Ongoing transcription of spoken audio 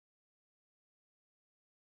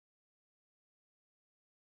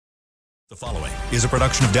The following is a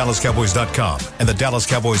production of DallasCowboys.com and the Dallas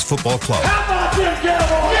Cowboys Football Club. How about them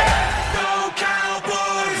Cowboys? Yeah! Go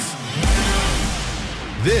Cowboys!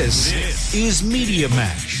 This is Media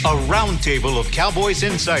Mash, A roundtable of Cowboys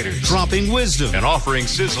insiders dropping wisdom and offering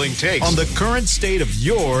sizzling takes on the current state of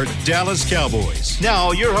your Dallas Cowboys.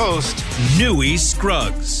 Now, your host, Newy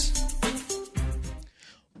Scruggs.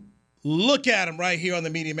 Look at them right here on the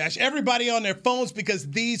Media Mash. Everybody on their phones because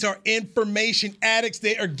these are information addicts.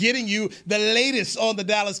 They are getting you the latest on the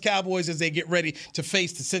Dallas Cowboys as they get ready to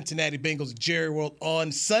face the Cincinnati Bengals at Jerry World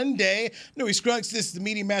on Sunday. Newy Scruggs, this is the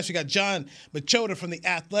Media Mash. We got John Machota from The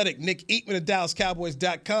Athletic, Nick Eatman of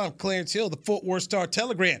DallasCowboys.com, Clarence Hill, the Fort Worth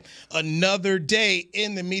Star-Telegram. Another day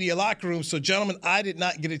in the media locker room. So, gentlemen, I did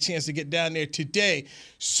not get a chance to get down there today.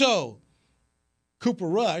 So, Cooper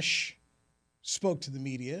Rush spoke to the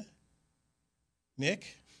media.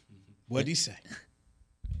 Nick, what did he say?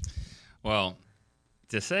 Well,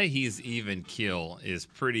 to say he's even keel is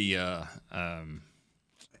pretty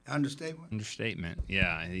understatement.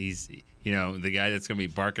 Yeah, he's the guy that's going to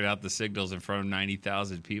be barking out the signals in front of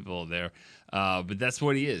 90,000 people there. But that's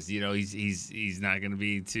what he is. He's not going to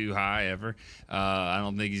be too high ever. I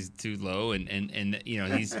don't think he's too low, and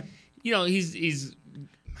he's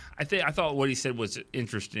I thought what he said was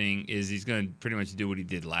interesting is he's going to pretty much do what he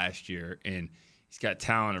did last year, and he's got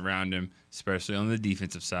talent around him, especially on the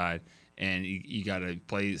defensive side, and you got to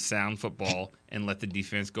play sound football and let the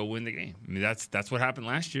defense go win the game. I mean, that's what happened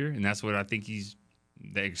last year, and that's what I think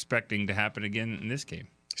they're expecting to happen again in this game.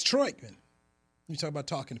 It's Troy, man. You talk about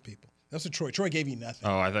talking to people. That's what Troy gave you nothing.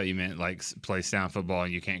 Oh, I thought you meant like play sound football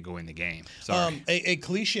and you can't go in the game. Sorry. A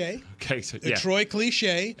cliche. Okay, so yeah. A Troy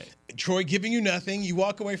cliche. Troy giving you nothing. You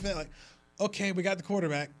walk away from that like, okay, we got the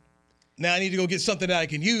quarterback. Now I need to go get something that I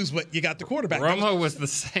can use, but you got the quarterback. Romo was the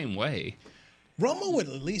same way. Romo would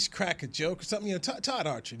at least crack a joke or something. Todd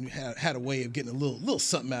Archer had a way of getting a little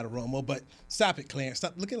something out of Romo, but stop it, Clarence.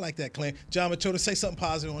 Stop looking like that, Clarence. John Machota, say something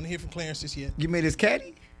positive. I want to hear from Clarence just yet. You made his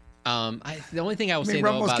caddy? The only thing I will say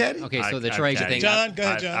though Romo's about caddy? okay, so the Troy thing. John, go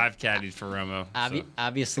ahead, John. I've caddied for Romo.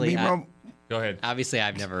 Obviously, go ahead. Obviously,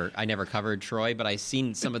 I never covered Troy, but I've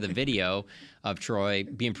seen some of the video of Troy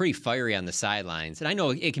being pretty fiery on the sidelines. And I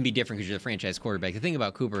know it can be different because you're the franchise quarterback. The thing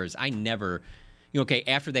about Cooper is I never,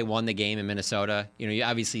 after they won the game in Minnesota, you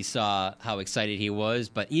obviously saw how excited he was,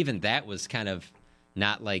 but even that was kind of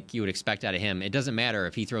not like you would expect out of him. It doesn't matter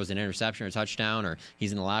if he throws an interception or a touchdown or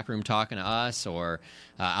he's in the locker room talking to us or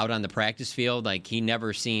out on the practice field. Like, he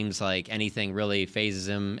never seems like anything really phases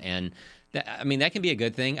him. And that can be a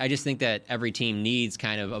good thing. I just think that every team needs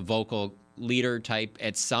kind of a vocal leader type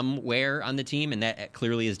at somewhere on the team, and that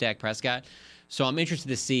clearly is Dak Prescott. So I'm interested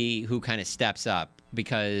to see who kind of steps up,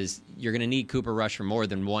 because you're going to need Cooper Rush for more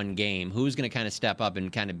than one game. Who's going to kind of step up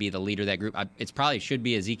and kind of be the leader of that group? It probably should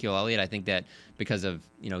be Ezekiel Elliott. I think that because of,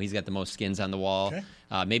 he's got the most skins on the wall. Okay.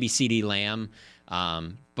 Maybe CeeDee Lamb.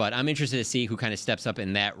 But I'm interested to see who kind of steps up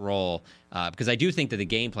in that role, because I do think that the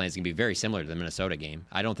game plan is going to be very similar to the Minnesota game.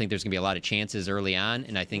 I don't think there's going to be a lot of chances early on,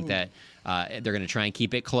 and I think that they're going to try and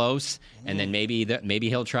keep it close, and then maybe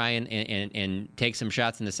he'll try and take some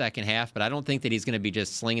shots in the second half, but I don't think that he's going to be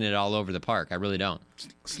just slinging it all over the park. I really don't.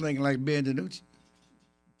 Slinging like Ben DiNucci.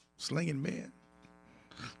 Slinging Ben.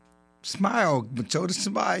 Smile, Machota,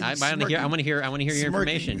 smile. I want to hear your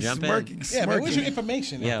information. Jump in. Yeah, man, what's your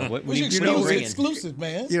information? Yeah, what's your exclusive,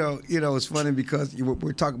 man? It's funny because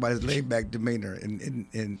we're talking about his laid back demeanor,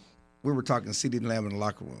 and we were talking CeeDee Lamb in the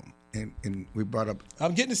locker room, and we brought up.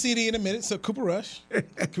 I'm getting to CD in a minute. So Cooper Rush,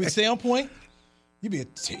 can we stay on point? You'd be a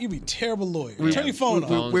terrible lawyer. Turn your phone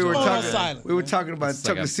off. We were talking about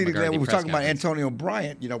CeeDee Lamb. We were talking about Antonio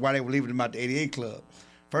Bryant. Why they were leaving him out the 88 club.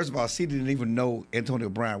 First of all, CeeDee didn't even know Antonio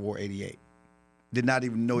Bryant wore 88. Did not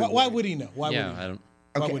even know. Why would he know? Why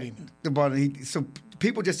would he know? So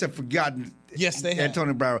people just have forgotten. Yes, they have.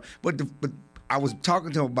 Antonio Bryant. But I was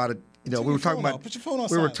talking to him about it. We were talking about. Put your phone on.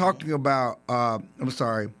 We were talking about.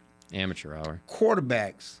 Amateur hour.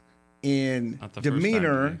 Quarterbacks in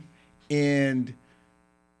demeanor, and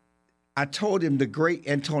I told him the great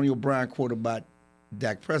Antonio Bryant quote about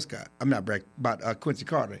Dak Prescott. I'm not about Quincy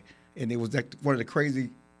Carter, and it was one of the crazy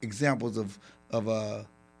examples of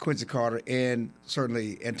Quincy Carter and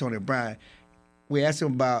certainly Antonio Bryant. We asked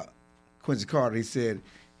him about Quincy Carter. He said,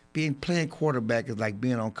 playing quarterback is like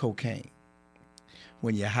being on cocaine.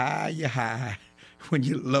 When you're high, you're high. When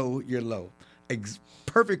you're low, you're low.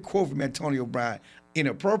 Perfect quote from Antonio Bryant.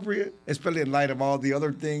 Inappropriate, especially in light of all the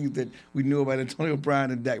other things that we knew about Antonio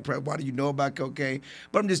Bryant and Dak Prescott. Why do you know about cocaine?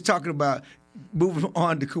 But I'm just talking about moving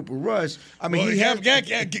on to Cooper Rush. I mean, get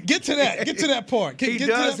to that. Get to that part. He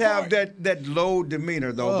does have that low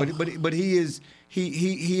demeanor, though. But he is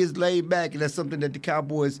he is laid back, and that's something that the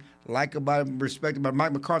Cowboys like about him, respect about.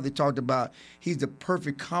 Mike McCarthy talked about he's the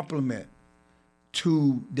perfect complement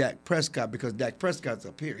to Dak Prescott because Dak Prescott's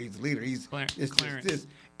up here. He's the leader. He's this,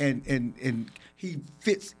 and he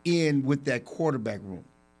fits in with that quarterback room.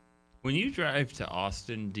 When you drive to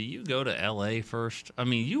Austin, do you go to L.A. first? I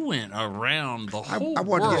mean, you went around the whole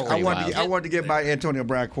world. I wanted to get my Antonio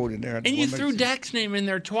Brown quote in there. And you threw Dak's name in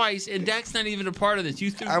there twice, and Dak's not even a part of this. You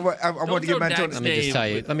threw. I want to get my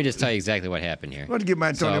Antonio. Let me just tell you exactly what happened here. I want to get my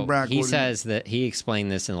Antonio Brown quote. He says that he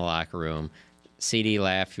explained this in the locker room. CD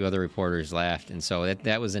laughed, a few other reporters laughed, and so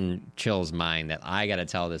that was in Chill's mind that I got to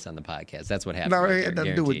tell this on the podcast. That's what happened. No, right it had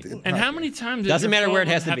nothing to do with it. And how many times doesn't matter where it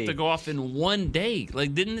has to go off in one day?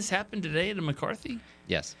 Like, didn't this happen today to McCarthy?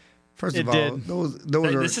 Yes. First of all, those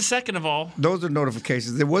are. This is second of all. Those are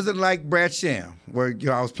notifications. It wasn't like Brad Sham, where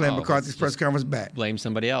I was playing McCarthy's press conference back. Blame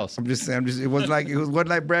somebody else. I'm just saying. It wasn't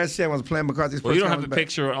like Brad Sham was playing McCarthy's press conference back. Well, you don't have the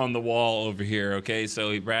picture on the wall over here, okay?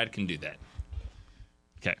 So Brad can do that.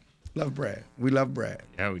 Okay. Love Brad. We love Brad.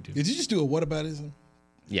 Yeah, we do. Did you just do a whataboutism?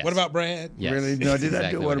 Yes. What about Brad? Yes. Really? No, did I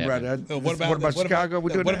do what about that? What about Chicago?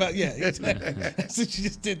 We doing what that? about That's what you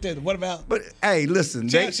just did. What about? But hey, listen,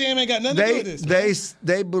 Sham ain't got nothing to do with this.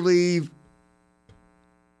 They believe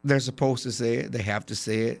they're supposed to say it. They have to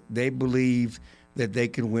say it. They believe that they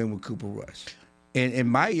can win with Cooper Rush, and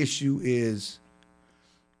my issue is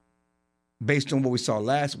based on what we saw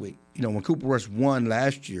last week. You know, when Cooper Rush won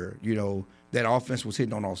last year, you know, that offense was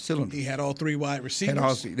hitting on all cylinders. He had all three wide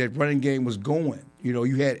receivers. That running game was going. You know,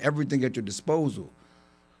 you had everything at your disposal.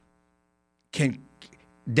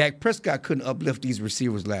 Dak Prescott couldn't uplift these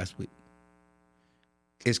receivers last week.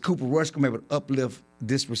 Is Cooper Rush going to be able to uplift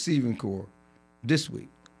this receiving core this week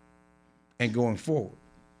and going forward?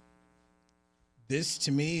 This,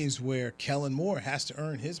 to me, is where Kellen Moore has to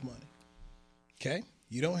earn his money. Okay?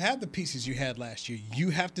 You don't have the pieces you had last year. You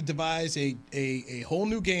have to devise a whole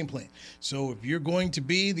new game plan. So if you're going to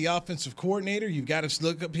be the offensive coordinator, you've got to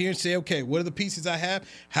look up here and say, okay, what are the pieces I have?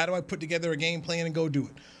 How do I put together a game plan and go do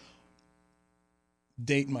it?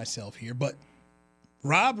 Dating myself here, but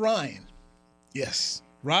Rob Ryan, yes.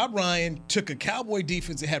 Rob Ryan took a Cowboy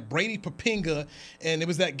defense that had Brady Papinga, and it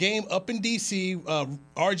was that game up in D.C.,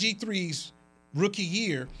 RG3's rookie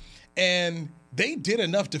year, and they did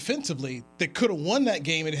enough defensively that could have won that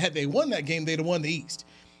game, and had they won that game, they'd have won the East.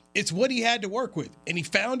 It's what he had to work with, and he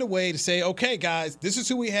found a way to say, okay, guys, this is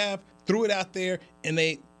who we have, threw it out there, and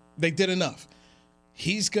they did enough.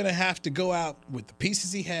 He's going to have to go out with the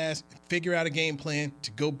pieces he has and figure out a game plan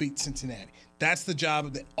to go beat Cincinnati. That's the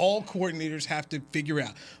job that all coordinators have to figure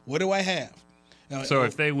out. What do I have? Now, so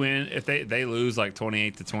if they win, if they lose like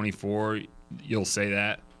 28-24, you'll say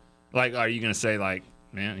that? Like, are you going to say, like,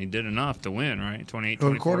 man, he did enough to win, right?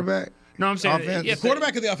 28-24. Quarterback? No, I'm saying the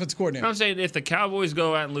quarterback or the offensive coordinator. No, I'm saying if the Cowboys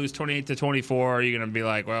go out and lose 28-24, are you going to be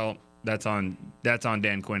like, well, that's on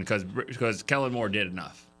Dan Quinn because Kellen Moore did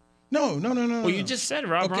enough? No. Well, you just said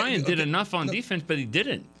Rob Ryan did enough on defense, but he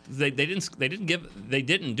didn't. They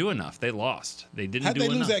didn't do enough. They lost. They didn't How'd do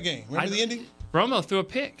enough. How'd they lose that game? Remember the ending? Romo threw a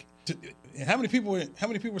pick. How many people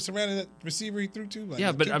were surrounding that receiver he threw to? Like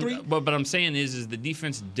yeah, but 2, but I'm saying is the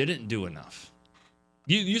defense didn't do enough.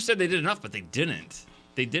 You said they did enough, but they didn't.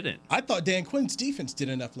 They didn't. I thought Dan Quinn's defense did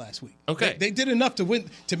enough last week. Okay, they did enough to win.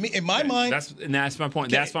 To me, in my mind, that's my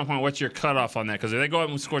point. Okay. That's my point. What's your cutoff on that? Because if they go out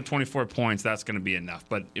and score 24 points, that's going to be enough.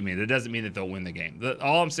 But I mean, it doesn't mean that they'll win the game.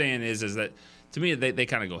 All I'm saying is that to me they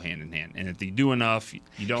kind of go hand in hand. And if they do enough, you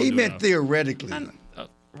don't. He meant theoretically.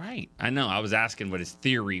 Right. I know. I was asking what his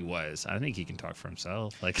theory was. I think he can talk for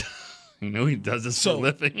himself. Like. You know he does this for a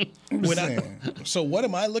living. So what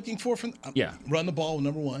am I looking for from? Run the ball,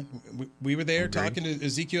 number one. We were there talking to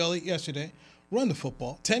Ezekiel Elliott yesterday. Run the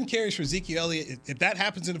football. 10 carries for Ezekiel Elliott. If that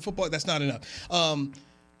happens in the football, that's not enough.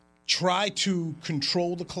 Try to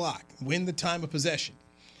control the clock. Win the time of possession.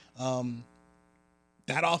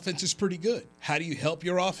 That offense is pretty good. How do you help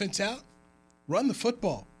your offense out? Run the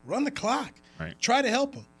football. Run the clock. Right. Try to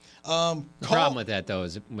help them. The problem with that, though,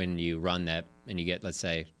 is when you run that and you get, let's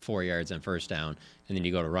say, 4 yards on first down, and then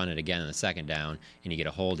you go to run it again on the second down, and you get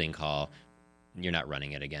a holding call, you're not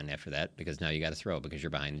running it again after that because now you got to throw because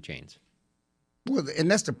you're behind the chains. Well, and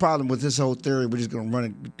that's the problem with this whole theory. We're just going to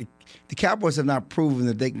run it. The Cowboys have not proven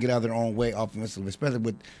that they can get out of their own way offensively,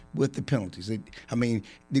 especially with the penalties. I mean,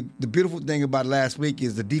 the beautiful thing about last week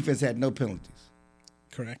is the defense had no penalties.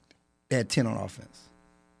 Correct. They had 10 on offense.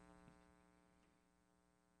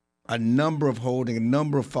 A number of holding, a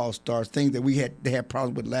number of false starts, things that they had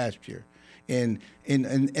problems with last year. And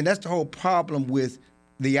that's the whole problem with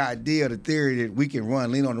the idea, the theory that we can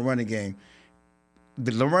lean on the running game.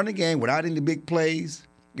 The running game without any big plays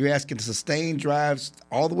You're asking to sustain drives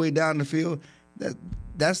all the way down the field.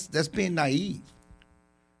 That's being naive.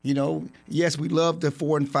 You know, yes, we love the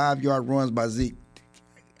 4 and 5 yard runs by Zeke.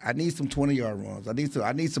 I need some 20-yard runs. I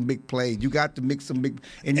need some big plays. You got to mix some big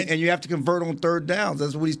and you have to convert on third downs.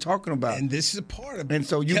 That's what he's talking about. And this is a part of it. And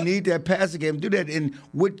so you need that passing game to do that.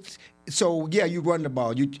 You run the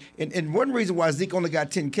ball. And one reason why Zeke only got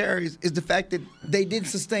 10 carries is the fact that they didn't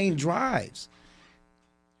sustain drives.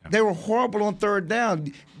 They were horrible on third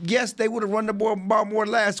down. Yes, they would have run the ball more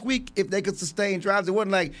last week if they could sustain drives. It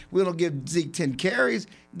wasn't like we don't give Zeke 10 carries.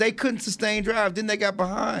 They couldn't sustain drives. Then they got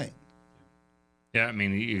behind. Yeah, I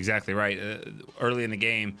mean, you're exactly right. Early in the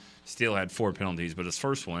game, Steele had 4 penalties, but his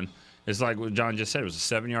first one is like what John just said. It was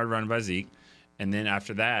a 7-yard run by Zeke, and then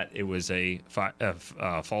after that, it was a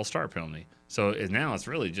false start penalty. So now it's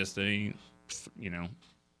really just a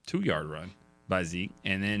 2-yard run by Zeke,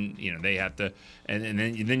 and then they have to, and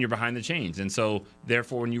then you're behind the chains, and so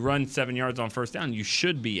therefore when you run 7 yards on first down, you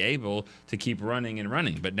should be able to keep running and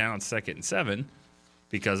running. But now it's 2nd and 7.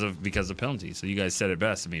 Because of penalties. So you guys said it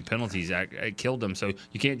best. I mean, penalties killed them. So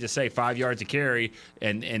you can't just say 5 yards to carry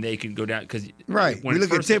and they can go down because right. We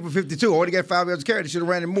look at 10 for 52. Already got 5 yards to carry. They should have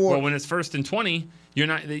ran it more. Well, when it's 1st and 20, you're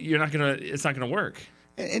not gonna. It's not gonna work.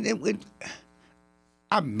 And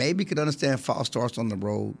I maybe could understand false starts on the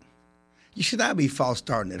road. You should not be false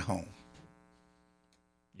starting at home.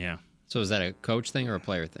 Yeah. So is that a coach thing or a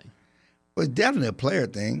player thing? Well, it's definitely a player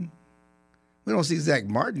thing. We don't see Zach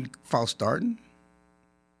Martin false starting.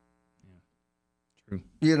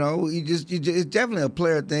 You know, it's definitely a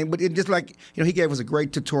player thing. But it just like, he gave us a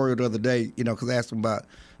great tutorial the other day, because I asked him about,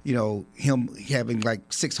 him having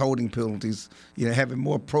like 6 holding penalties, having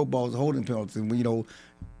more Pro Bowls holding penalties. And,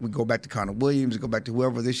 we go back to Connor Williams, go back to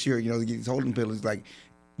whoever this year, they get these holding penalties. Like,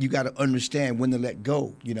 you got to understand when to let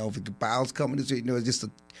go. If the fouls coming this year, it's just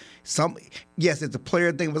yes, it's a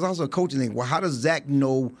player thing, but it's also a coaching thing. Well, how does Zach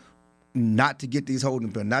know not to get these holding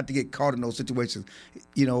penalties, not to get caught in those situations?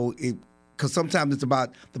 Because sometimes it's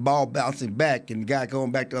about the ball bouncing back and the guy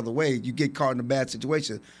going back the other way. You get caught in a bad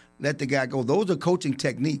situation. Let the guy go. Those are coaching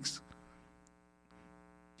techniques.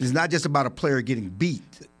 It's not just about a player getting beat.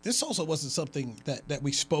 This also wasn't something that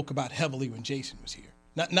we spoke about heavily when Jason was here.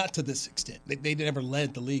 Not to this extent. They never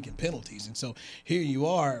led the league in penalties. And so here you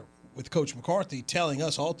are with Coach McCarthy telling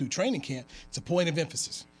us all through training camp, it's a point of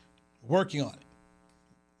emphasis. Working on it.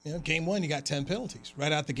 Game 1, you got 10 penalties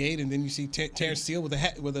right out the gate, and then you see Terrence Steele with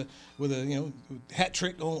a hat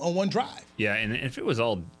trick on one drive. Yeah, and if it was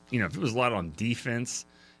all, if it was a lot on defense,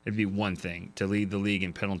 it'd be one thing to lead the league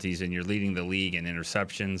in penalties, and you're leading the league in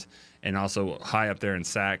interceptions, and also high up there in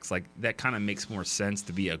sacks. Like that kind of makes more sense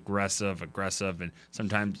to be aggressive, and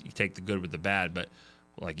sometimes you take the good with the bad. But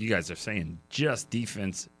like you guys are saying, just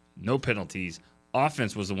defense, no penalties.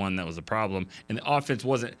 Offense was the one that was a problem, and the offense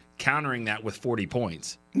wasn't countering that with 40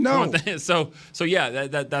 points. No. So yeah,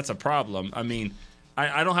 that's a problem. I mean,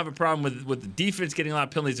 I don't have a problem with the defense getting a lot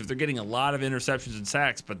of penalties if they're getting a lot of interceptions and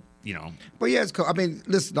sacks, but But yeah, it's cool. I mean,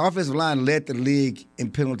 listen, the offensive line led the league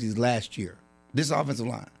in penalties last year. This offensive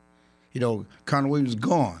line, Connor Williams is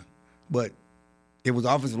gone, but it was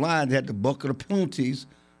the offensive line that had the bulk of the penalties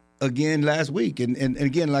again last week, and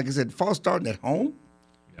again, like I said, false starting at home.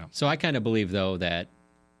 So I kind of believe, though, that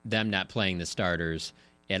them not playing the starters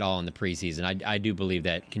at all in the preseason, I do believe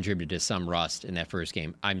that contributed to some rust in that first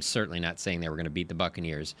game. I'm certainly not saying they were going to beat the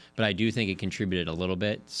Buccaneers, but I do think it contributed a little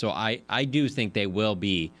bit. So I do think they will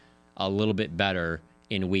be a little bit better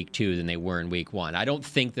in week 2 than they were in week 1. I don't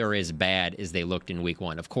think they're as bad as they looked in week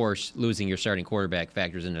 1. Of course, losing your starting quarterback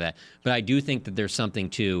factors into that. But I do think that there's something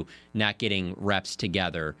to not getting reps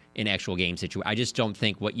together in actual game situations. I just don't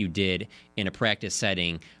think what you did in a practice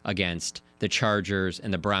setting against the Chargers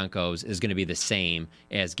and the Broncos is going to be the same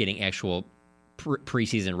as getting actual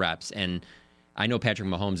preseason reps. And I know Patrick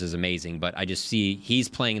Mahomes is amazing, but I just see he's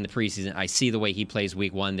playing in the preseason. I see the way he plays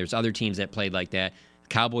week 1. There's other teams that played like that.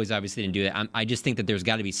 Cowboys obviously didn't do that. I just think that there's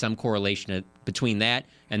got to be some correlation between that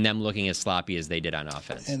and them looking as sloppy as they did on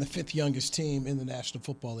offense. And the 5th youngest team in the National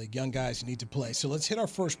Football League. Young guys who need to play. So let's hit our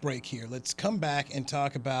first break here. Let's come back and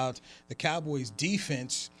talk about the Cowboys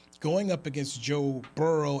defense going up against Joe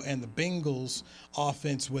Burrow and the Bengals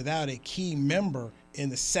offense without a key member in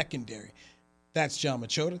the secondary. That's John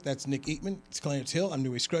Machota. That's Nick Eatman. It's Clarence Hill. I'm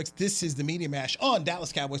Newy Scruggs. This is the Media Mash on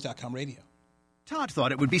DallasCowboys.com radio. Todd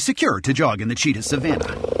thought it would be secure to jog in the cheetah savanna.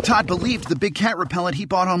 Todd believed the big cat repellent he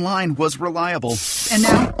bought online was reliable. And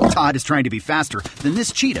now, Todd is trying to be faster than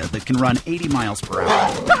this cheetah that can run 80 miles per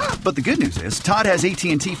hour. But the good news is, Todd has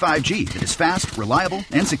AT&T 5G that is fast, reliable,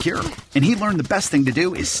 and secure. And he learned the best thing to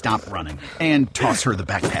do is stop running and toss her the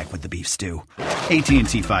backpack with the beef stew. AT&T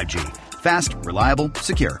 5G. Fast, reliable,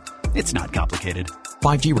 secure. It's not complicated.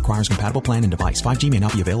 5G requires compatible plan and device. 5G may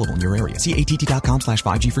not be available in your area. See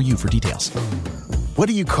att.com/5G for you for details. What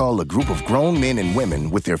do you call a group of grown men and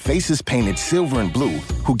women with their faces painted silver and blue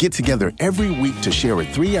who get together every week to share a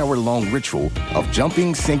 3-hour-long ritual of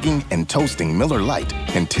jumping, singing, and toasting Miller Lite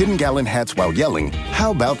and 10-gallon hats while yelling,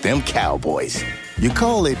 "How about them Cowboys?" You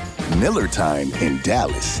call it Miller Time in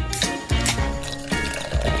Dallas.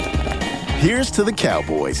 Here's to the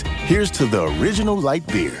Cowboys. Here's to the original light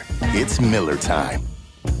beer. It's Miller Time.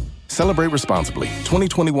 Celebrate responsibly.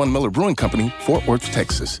 2021 Miller Brewing Company, Fort Worth,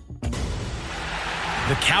 Texas.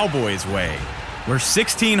 The Cowboys way, where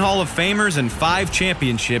 16 Hall of Famers and 5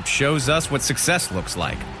 championships shows us what success looks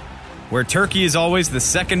like. Where turkey is always the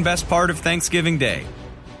second best part of Thanksgiving Day.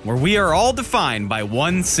 Where we are all defined by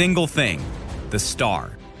one single thing, the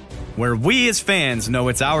star. Where we as fans know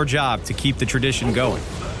it's our job to keep the tradition going.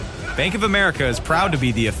 Bank of America is proud to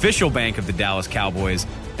be the official bank of the Dallas Cowboys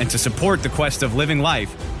and to support the quest of living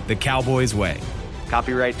life the Cowboys way.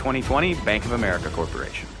 Copyright 2020, Bank of America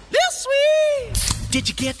Corporation. This sweet! Did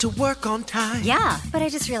you get to work on time? Yeah, but I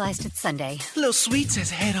just realized it's Sunday. Little Sweet says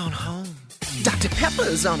head on home. Dr.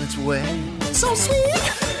 Pepper's on its way. So sweet,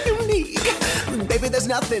 unique. Baby, there's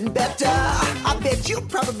nothing better. I bet you've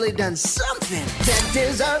probably done something that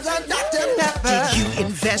deserves a Dr. Pepper. Did you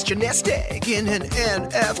invest your nest egg in an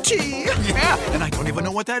NFT? Yeah, and I don't even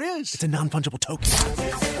know what that is. It's a non-fungible token.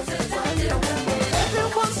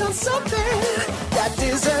 Everyone's done something that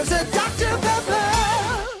deserves a Dr. Pepper.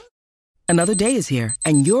 Another day is here,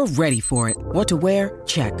 and you're ready for it. What to wear?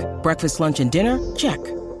 Check. Breakfast, lunch, and dinner? Check.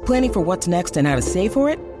 Planning for what's next and how to save for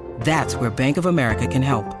it? That's where Bank of America can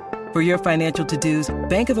help. For your financial to-dos,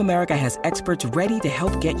 Bank of America has experts ready to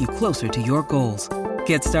help get you closer to your goals.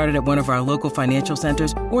 Get started at one of our local financial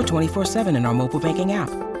centers or 24/7 in our mobile banking app.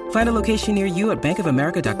 Find a location near you at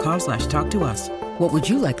bankofamerica.com/talktous. What would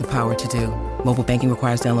you like the power to do? Mobile banking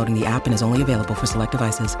requires downloading the app and is only available for select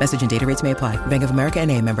devices. Message and data rates may apply. Bank of America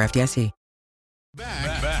NA, member FDIC.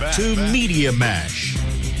 Back to Media Mash.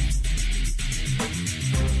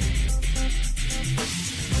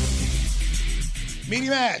 Media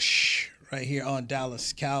Mash, right here on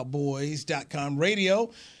DallasCowboys.com radio.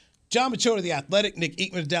 John Machota, The Athletic, Nick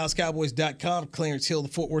Eatman of DallasCowboys.com, Clarence Hill, the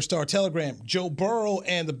Fort Worth Star-Telegram, Joe Burrow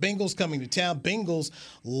and the Bengals coming to town. Bengals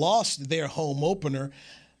lost their home opener.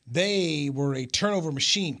 They were a turnover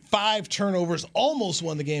machine. 5 turnovers, almost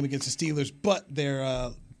won the game against the Steelers, but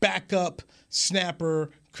their backup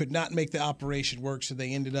snapper could not make the operation work, so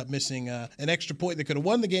they ended up missing an extra point. They could have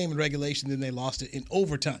won the game in regulation, then they lost it in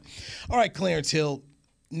overtime. All right, Clarence Hill.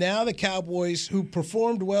 Now the Cowboys, who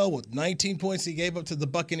performed well with 19 points he gave up to the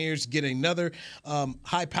Buccaneers, get another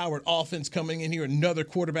high-powered offense coming in here, another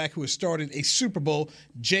quarterback who has started a Super Bowl.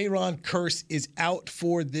 Jayron Kearse is out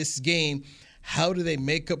for this game. How do they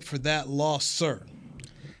make up for that loss, sir?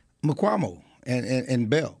 Mukuamu and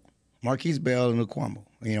Bell. Marquise Bell and Mukuamu.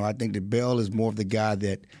 You know, I think that Bell is more of the guy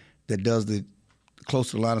that does the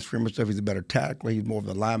close to the line of scrimmage stuff. He's a better tackler. He's more of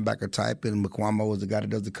the linebacker type, and Mukuamu is the guy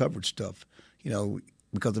that does the coverage stuff. You know,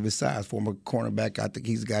 because of his size, former cornerback, I think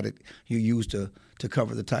he's got it. You use to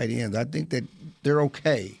cover the tight ends. I think that they're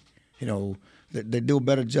okay. You know, they do a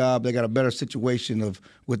better job. They got a better situation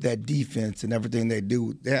with that defense and everything they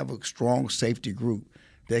do. They have a strong safety group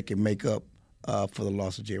that can make up for the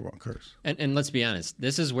loss of Jayron Kearse. And let's be honest,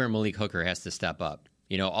 this is where Malik Hooker has to step up.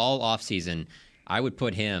 You know, all offseason, I would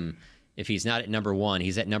put him, if he's not at number 1,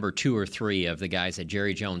 he's at number 2 or 3 of the guys that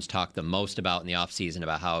Jerry Jones talked the most about in the offseason,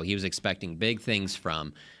 about how he was expecting big things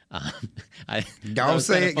from. Go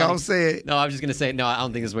say it. No, I was just going to say, no, I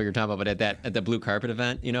don't think this is what you're talking about, but at the blue carpet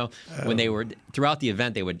event, you know, when they were, throughout the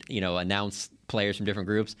event, they would, you know, announce players from different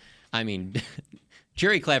groups. I mean,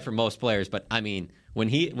 Jerry clapped for most players, but I mean, when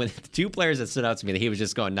the 2 players that stood out to me that he was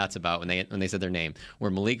just going nuts about when they said their name were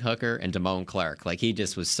Malik Hooker and Damone Clark. Like, he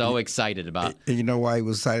just was so excited about. And you know why he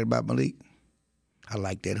was excited about Malik? I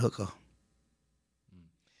like that hooker.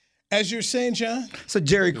 As you're saying, John? It's a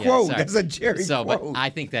Jerry quote. That's a Jerry quote. But I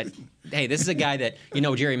think that, hey, this is a guy that, you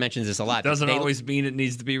know, Jerry mentions this a lot. Doesn't always mean it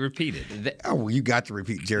needs to be repeated. You got to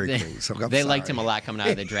repeat Jerry quotes. They liked him a lot coming out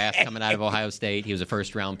of the draft, coming out of Ohio State. He was a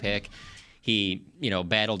first-round pick. He, you know,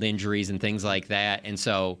 battled injuries and things like that. And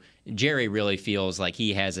so Jerry really feels like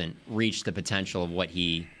he hasn't reached the potential of what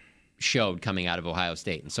he showed coming out of Ohio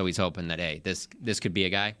State. And so he's hoping that, hey, this could be a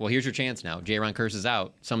guy. Well, here's your chance now. Jayron Kearse is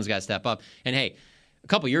out. Someone's got to step up. And, hey, a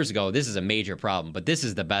couple years ago, this is a major problem, but this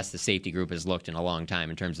is the best the safety group has looked in a long time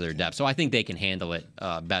in terms of their depth. So I think they can handle it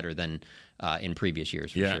better than in previous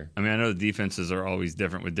years, for sure. I mean, I know the defenses are always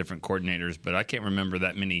different with different coordinators, but I can't remember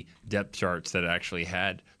that many depth charts that actually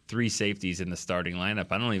had 3 safeties in the starting lineup.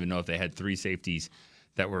 I don't even know if they had 3 safeties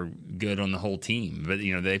that were good on the whole team. But,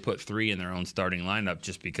 they put 3 in their own starting lineup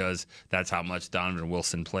just because that's how much Donovan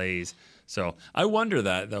Wilson plays. So I wonder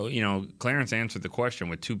that, though. Clarence answered the question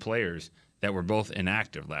with 2 players that were both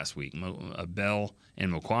inactive last week, Bell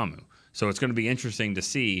and Mukuamu. So it's going to be interesting to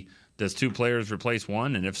see, does 2 players replace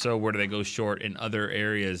 1? And if so, where do they go short in other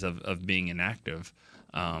areas of being inactive?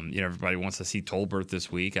 Everybody wants to see Tolbert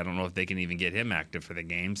this week. I don't know if they can even get him active for the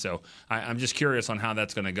game. So I'm just curious on how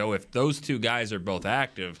that's going to go. If those 2 guys are both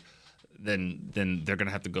active, then they're going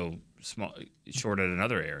to have to go short at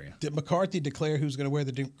another area. Did McCarthy declare who's going to wear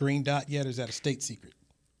the green dot yet, or is that a state secret?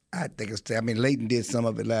 I think Leighton did some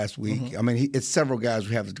of it last week. Mm-hmm. It's several guys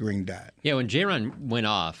who have the green dot. Yeah, when Jaron went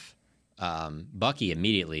off, Bucky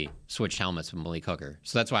immediately switched helmets with Malik Hooker.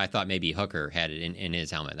 So that's why I thought maybe Hooker had it in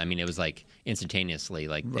his helmet. I mean, it was like instantaneously,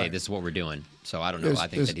 like, hey, this is what we're doing. So I don't know. I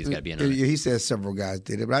think that he's got to be in on it. He says several guys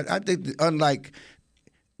did it. But I think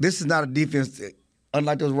this is not a defense,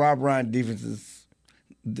 unlike those Rob Ryan defenses,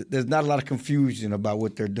 there's not a lot of confusion about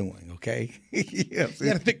what they're doing, okay? He had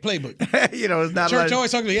a thick playbook. It's not Church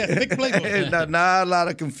always talking about, thick playbook. It's not a lot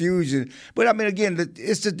of confusion. But, again,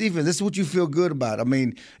 it's the defense. This is what you feel good about.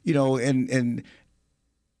 And the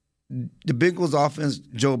Bengals offense,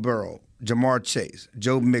 Joe Burrow, Jamar Chase,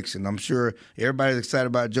 Joe Mixon. I'm sure everybody's excited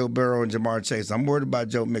about Joe Burrow and Jamar Chase. I'm worried about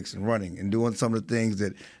Joe Mixon running and doing some of the things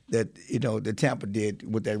that Tampa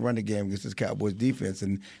did with that running game against this Cowboys defense.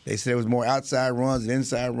 And they said it was more outside runs than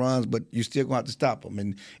inside runs, but you still going to have to stop them.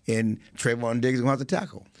 And Trayvon Diggs is going to have to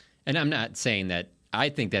tackle. And I'm not saying that. I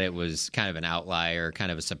think that it was kind of an outlier,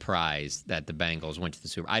 kind of a surprise that the Bengals went to the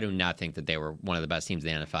Super Bowl. I do not think that they were one of the best teams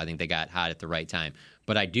in the NFL. I think they got hot at the right time.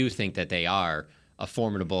 But I do think that they are a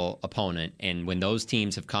formidable opponent. And when those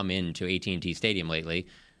teams have come into AT&T Stadium lately,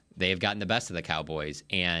 they have gotten the best of the Cowboys.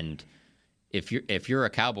 And if you're a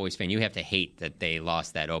Cowboys fan, you have to hate that they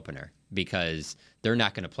lost that opener, because they're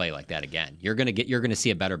not going to play like that again. You're going to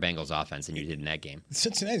see a better Bengals offense than you did in that game.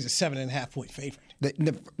 Cincinnati's a 7.5-point favorite.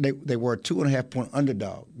 They were a 2.5-point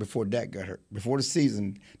underdog before Dak got hurt. Before the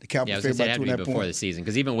season, the Cowboys favored by 2.5 points. Before the season,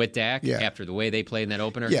 because even with Dak, after the way they played in that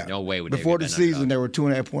opener, no way would they before have the been season they were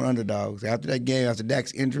 2.5-point underdogs. After that game, after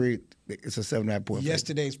Dak's injury, it's a 7.5-point.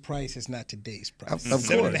 Yesterday's price is not today's price. Of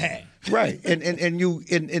course, 7.5. Right, and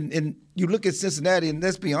you look at Cincinnati, and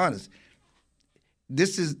let's be honest.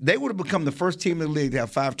 They would have become the first team in the league to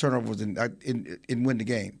have 5 turnovers and win the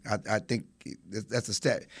game. I think that's a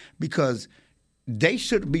stat, because they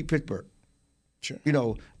should beat Pittsburgh. Sure.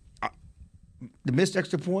 The missed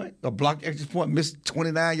extra point, a blocked extra point, missed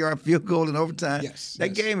 29-yard field goal in overtime. Yes.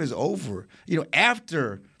 That game is over.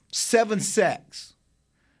 After 7 sacks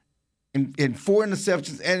and 4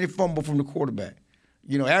 interceptions and a fumble from the quarterback.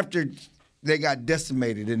 After they got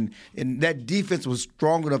decimated, and that defense was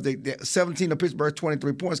strong enough. 17 of Pittsburgh's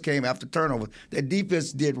 23 points came after turnover. That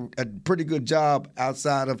defense did a pretty good job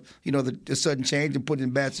outside of the sudden change and putting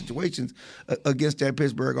in bad situations against that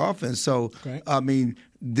Pittsburgh offense. So,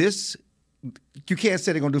 you can't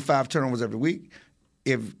say they're going to do 5 turnovers every week.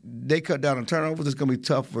 If they cut down on turnovers, it's going to be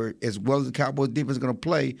tough for, as well as the Cowboys defense is going to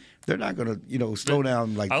play, they're not going to, slow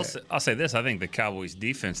down like that. I'll say this. I think the Cowboys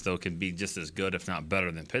defense, though, can be just as good, if not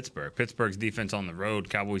better, than Pittsburgh. Pittsburgh's defense on the road,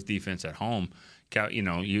 Cowboys defense at home.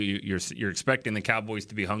 You're expecting the Cowboys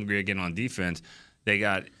to be hungry again on defense. They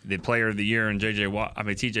got the player of the year in TJ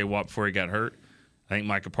Watt before he got hurt. I think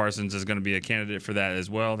Micah Parsons is going to be a candidate for that as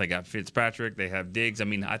well. They got Fitzpatrick. They have Diggs. I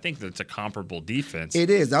mean, I think that's a comparable defense. It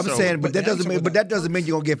is. I'm saying, but that doesn't mean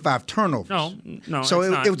you're going to get 5 turnovers. No. So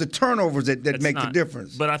it was the turnovers that make the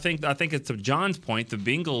difference. But I think it's to John's point. The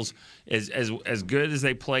Bengals, as good as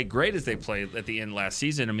they play, great as they played at the end last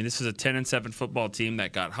season. I mean, this is a 10-7 football team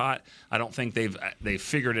that got hot. I don't think they've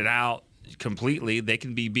figured it out completely. They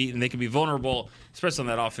can be beaten. They can be vulnerable, especially on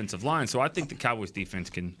that offensive line. So I think the Cowboys defense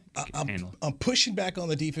can handle it. I'm pushing back on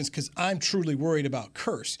the defense because I'm truly worried about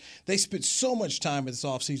Curse. They spent so much time at this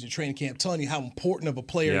offseason training camp telling you how important of a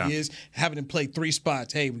player he is, having him play 3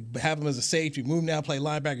 spots. Hey, we have him as a safety. Move now, play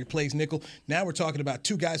linebacker, plays nickel. Now we're talking about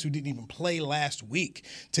 2 guys who didn't even play last week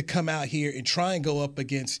to come out here and try and go up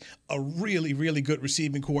against a really, really good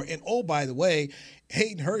receiving core. And, oh, by the way,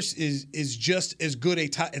 Hayden Hurst is just as good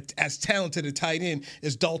as talented a tight end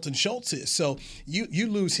as Dalton Schultz is. So you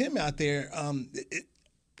lose him out there.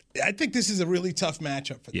 I think this is a really tough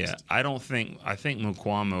matchup for this team. I think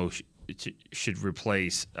Mukuamu should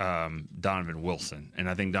replace Donovan Wilson, and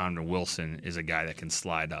I think Donovan Wilson is a guy that can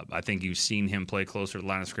slide up. I think you've seen him play closer to the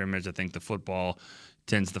line of scrimmage. I think the football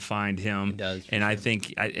tends to find him. He does, and I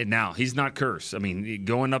think now he's not cursed. I mean,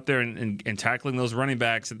 going up there and tackling those running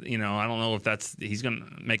backs, I don't know if he's going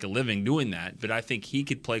to make a living doing that, but I think he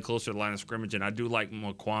could play closer to the line of scrimmage, and I do like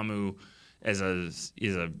Mukuamu as a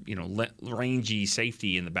rangy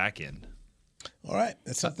safety in the back end. All right,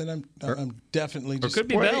 that's something I'm definitely just. Or could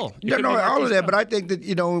be Bell. All of that, but I think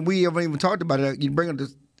that we haven't even talked about it. You bring up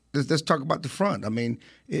this. Let's talk about the front. I mean,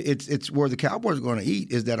 it's where the Cowboys are going to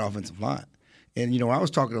eat is that offensive line. And I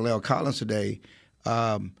was talking to Leo Collins today.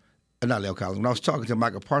 Not Leo Collins. When I was talking to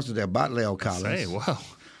Michael Parsons today about Leo Collins. Hey, wow.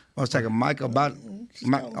 I was talking to Michael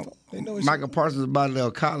Parsons about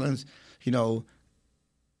Leo Collins.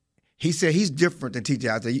 He said he's different than TJ.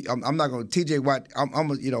 I said I'm not going to TJ Watt.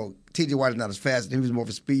 TJ Watt is not as fast. He was more of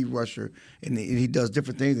a speed rusher, and he does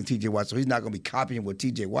different things than TJ Watt. So he's not going to be copying what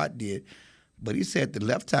TJ Watt did. But he said the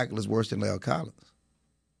left tackle is worse than Leo Collins.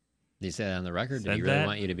 Did he say that on the record? Did he really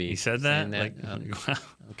want you to be? He said that.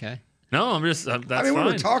 Okay. No, I'm just. That's fine. We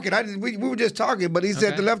were talking. We were just talking, but he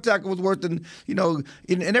said the left tackle was worse than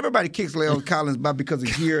and everybody kicks Leo Collins because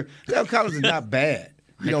he's here. Leo Collins is not bad.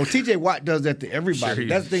 TJ Watt does that to everybody.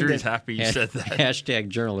 That's the thing. He's happy you said that. Hashtag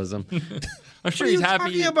journalism. I'm sure he's happy.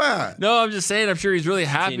 What are you talking about? No, I'm just saying. I'm sure he's really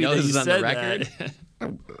happy that you said on the record. that.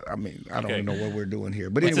 I mean, I don't know what we're doing here,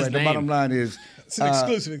 but anyway, the bottom line is it's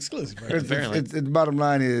an exclusive. Right? The bottom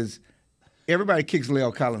line is everybody kicks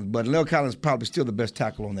Leo Collins, but Leo Collins is probably still the best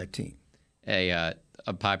tackle on that team. A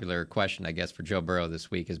popular question, I guess, for Joe Burrow this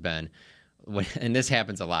week has been, and this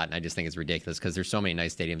happens a lot, and I just think it's ridiculous because there's so many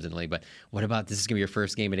nice stadiums in the league. But what about this is going to be your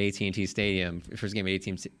first game at AT&T Stadium? First game at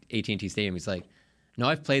AT&T Stadium. He's like, no,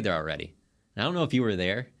 I've played there already. And I don't know if you were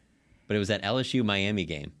there, but it was that LSU Miami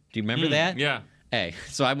game. Do you remember that? Yeah. Hey,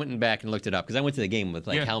 so I went back and looked it up because I went to the game with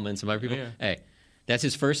Hellman and some other people. Yeah. Hey, that's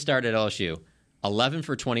his first start at LSU. 11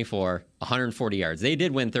 for 24, 140 yards. They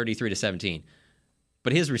did win 33-17,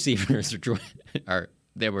 but his receivers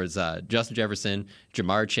there was Justin Jefferson,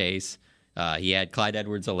 Jamar Chase. He had Clyde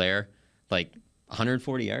Edwards-Helaire,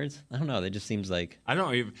 140 yards. I don't know. That just seems like I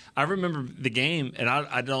remember the game, and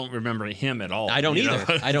I don't remember him at all. I don't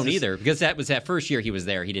either. I don't either because that was that first year he was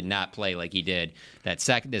there. He did not play like he did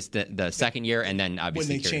the second year, and then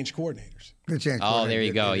obviously when they changed coordinators. Oh, there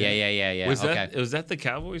you go. Yeah. Was that the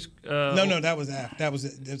Cowboys? No, that was after. That was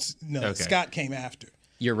okay. Scott came after.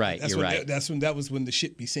 You're right. That was when the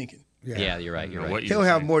ship be sinking. Yeah, you're right. He'll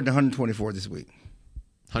have more than 124 this week.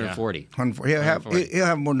 140. 140. He'll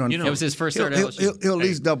have more than 140. It was his first start. He'll at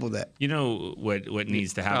least double that. You know what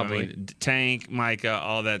needs to happen? Probably. I mean, Tank, Micah,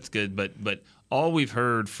 all that's good, but all we've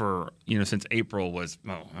heard for since April was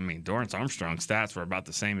Dorrance Armstrong's stats were about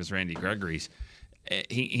the same as Randy Gregory's.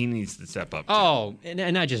 He needs to step up. Oh,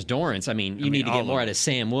 and not just Dorrance. I mean, you need to get more out of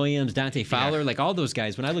Sam Williams, Dante Fowler, all those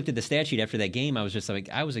guys. When I looked at the stat sheet after that game, I was just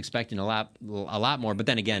I was expecting a lot more. But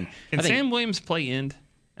then again, can Sam Williams play end?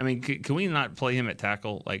 I mean, can we not play him at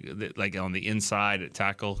tackle, like on the inside at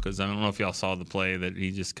tackle? Because I don't know if y'all saw the play that he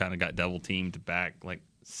just kind of got double teamed back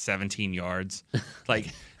 17 yards.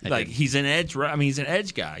 He's an edge. I mean, he's an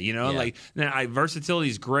edge guy. Now versatility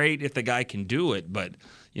is great if the guy can do it, but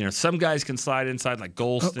some guys can slide inside like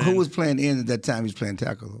Golston. Who was playing in at that time? He was playing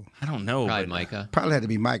tackle. Though. I don't know. Probably Micah. Probably had to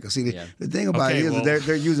be Micah. See, the thing about it is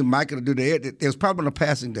they're using Micah to do it was probably on a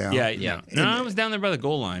passing down. Yeah. No, I was down there by the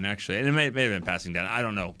goal line actually, and it may have been passing down. I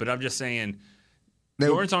don't know, but I'm just saying.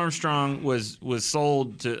 Dorrance Armstrong was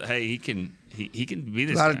sold to. Hey, he can be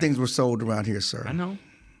this. A lot guy. of things were sold around here, sir. I know.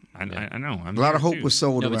 I know. A lot of hope was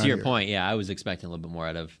sold around here. But to your here. point, I was expecting a little bit more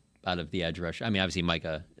out of the edge rush. I mean, obviously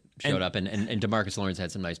Micah showed up, and DeMarcus Lawrence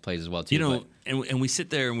had some nice plays as well too. And we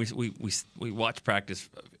sit there and we watch practice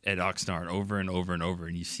at Oxnard over and over and over,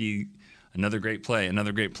 and you see another great play, and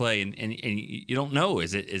you don't know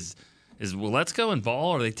is Willetsko and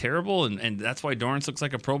Ball, are they terrible, and that's why Dorrance looks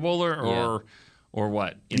like a Pro Bowler or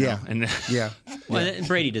what? And and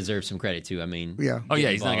Brady deserves some credit too. I mean,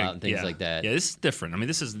 he's not out and things like that. Yeah, this is different. I mean,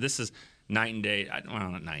 this is night and day.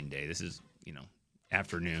 Well, not night and day. This is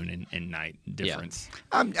afternoon and night difference.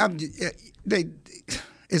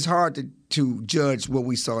 It's hard to judge what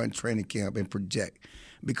we saw in training camp and project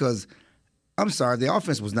because I'm sorry, the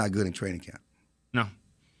offense was not good in training camp. No,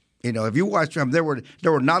 if you watch them, there were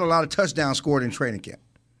not a lot of touchdowns scored in training camp.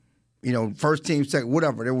 First team, second,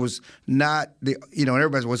 whatever. There was not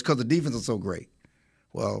everybody was because the defense was so great.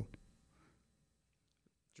 Well,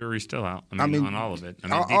 jury's still out. I mean on all of it.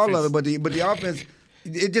 All of it, but the offense.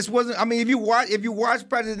 It just wasn't. I mean, if you watch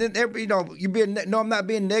practice, then I'm not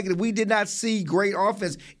being negative. We did not see great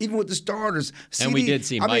offense, even with the starters. And we did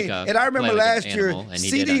see Micah. And I remember last year,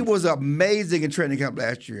 CD was amazing in training camp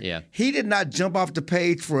last year. Yeah, he did not jump off the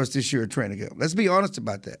page for us this year in training camp. Let's be honest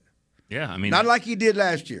about that. Yeah, I mean, not like he did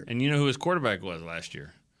last year. And you know who his quarterback was last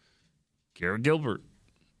year? Garrett Gilbert.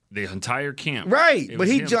 The entire camp, right? But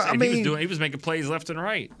he was making plays left and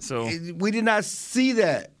right. So we did not see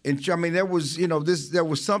that. And I mean, there was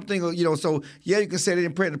something, So yeah, you can say they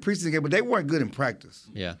didn't play in the preseason game, but they weren't good in practice.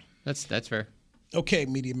 Yeah, that's fair. Okay,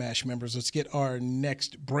 Media Mash members, let's get our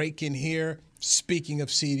next break in here. Speaking of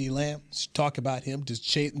CeeDee Lamb, let's talk about him. Does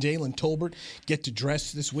Jalen Tolbert get to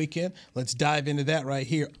dress this weekend? Let's dive into that right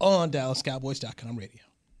here on DallasCowboys.com radio.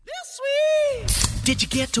 Did you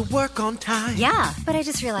get to work on time? Yeah, but I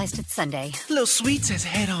just realized it's Sunday. Little Sweet says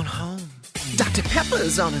head on home. Dr.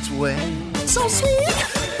 Pepper's on its way. So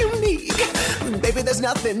sweet, unique. Baby, there's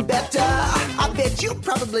nothing better. I bet you've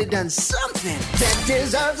probably done something that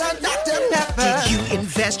deserves a Dr. Pepper. Did you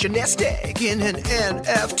invest your nest egg in an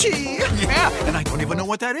NFT? Yeah, and I don't even know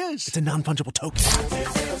what that is. It's a non-fungible token.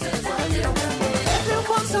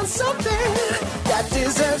 Everyone's done something that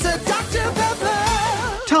deserves a Dr. Pepper.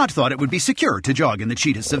 Todd thought it would be secure to jog in the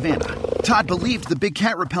cheetah savanna. Todd believed the big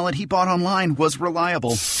cat repellent he bought online was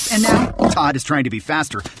reliable. And now, Todd is trying to be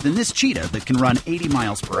faster than this cheetah that can run 80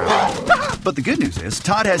 miles per hour. But the good news is,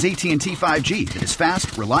 Todd has AT&T 5G that is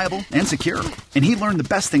fast, reliable, and secure. And he learned the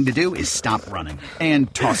best thing to do is stop running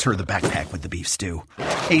and toss her the backpack with the beef stew.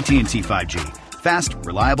 AT&T 5G. Fast,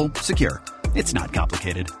 reliable, secure. It's not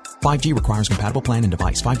complicated. 5G requires compatible plan and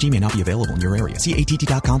device. 5G may not be available in your area. See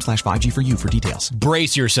att.com/5G for you for details.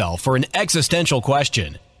 Brace yourself for an existential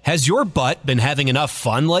question. Has your butt been having enough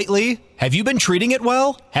fun lately? Have you been treating it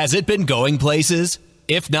well? Has it been going places?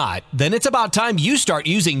 If not, then it's about time you start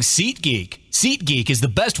using SeatGeek. SeatGeek is the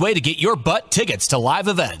best way to get your butt tickets to live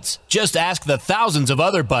events. Just ask the thousands of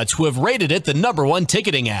other butts who have rated it the #1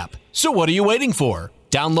 ticketing app. So what are you waiting for?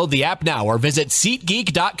 Download the app now or visit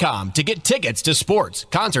SeatGeek.com to get tickets to sports,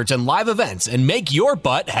 concerts, and live events and make your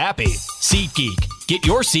butt happy. SeatGeek. Get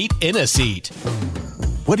your seat in a seat.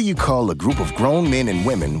 What do you call a group of grown men and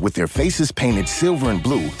women with their faces painted silver and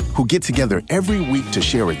blue who get together every week to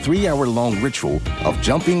share a 3-hour-long ritual of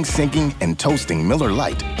jumping, sinking, and toasting Miller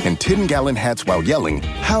Lite in 10-gallon hats while yelling,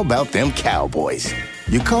 "How about them Cowboys?"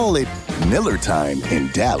 You call it Miller Time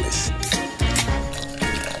in Dallas.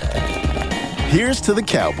 Here's to the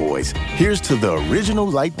Cowboys. Here's to the original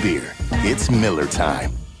light beer. It's Miller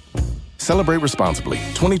Time. Celebrate responsibly.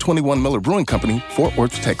 2021 Miller Brewing Company, Fort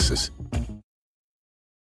Worth, Texas.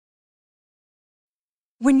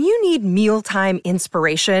 When you need mealtime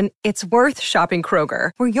inspiration, it's worth shopping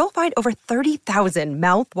Kroger, where you'll find over 30,000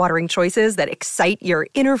 mouth-watering choices that excite your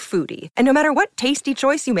inner foodie. And no matter what tasty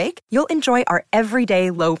choice you make, you'll enjoy our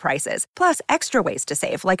everyday low prices, plus extra ways to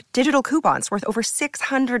save, like digital coupons worth over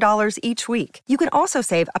 $600 each week. You can also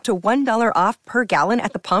save up to $1 off per gallon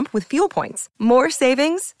at the pump with fuel points. More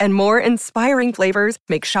savings and more inspiring flavors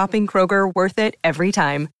make shopping Kroger worth it every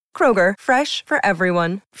time. Kroger, fresh for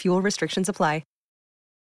everyone. Fuel restrictions apply.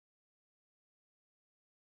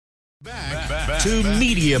 Back to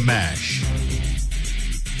Media Mash.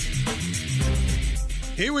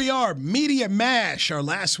 Here we are, Media Mash, our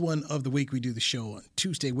last one of the week. We do the show on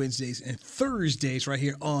Tuesday, Wednesdays, and Thursdays right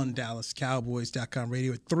here on DallasCowboys.com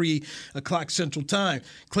radio at 3 o'clock Central Time.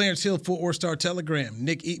 Clarence Hill, Fort Worth Star-Telegram,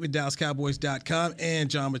 Nick Eatman, DallasCowboys.com, and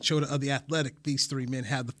John Machota of The Athletic. These three men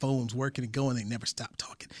have the phones working and going. They never stop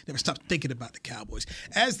talking, never stop thinking about the Cowboys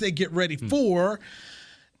as they get ready for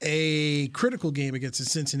a critical game against the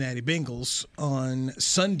Cincinnati Bengals on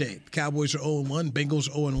Sunday. The Cowboys are 0-1, Bengals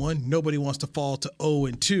are 0-1. Nobody wants to fall to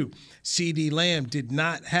 0-2. CeeDee Lamb did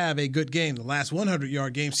not have a good game. The last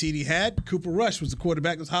 100-yard game CeeDee had, Cooper Rush was the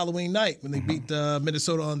quarterback. It was Halloween night when they beat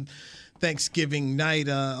Minnesota on Thanksgiving night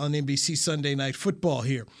on NBC Sunday Night Football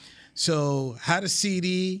here. So how does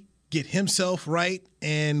CeeDee get himself right,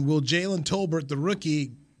 and will Jalen Tolbert, the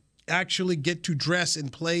rookie, actually get to dress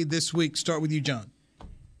and play this week? Start with you, John.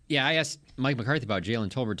 Yeah, I asked Mike McCarthy about Jalen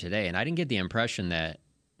Tolbert today, and I didn't get the impression that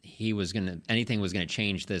anything was gonna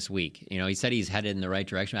change this week. You know, he said he's headed in the right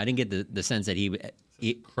direction. I didn't get the sense that he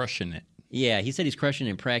crushing it. Yeah, he said he's crushing it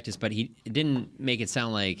in practice, but he didn't make it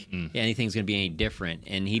sound like anything's gonna be any different.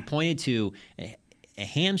 And he pointed to a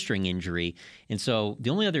hamstring injury, and so the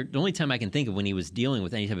only time I can think of when he was dealing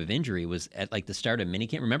with any type of injury was at like the start of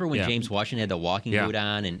minicamp. Remember when James Washington had the walking boot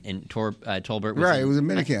on and Tolbert was it was a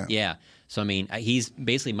minicamp. Yeah. So, I mean, he's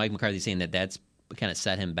basically Mike McCarthy saying that's kind of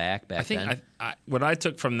set him back then. What I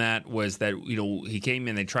took from that was that, he came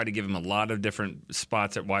in, they tried to give him a lot of different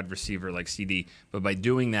spots at wide receiver like CD, but by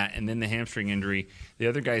doing that and then the hamstring injury, the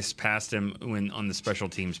other guys passed him on the special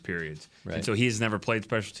teams periods. Right. And so he has never played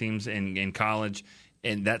special teams in college,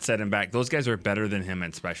 and that set him back. Those guys are better than him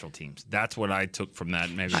at special teams. That's what I took from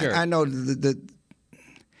that. Maybe I know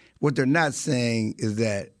what they're not saying is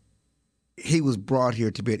that he was brought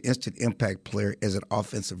here to be an instant impact player as an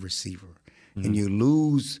offensive receiver. Mm-hmm. And you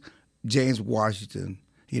lose James Washington,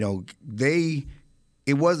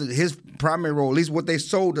 it wasn't his primary role, at least what they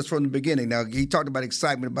sold us from the beginning. Now, he talked about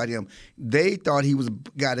excitement about him. They thought he was a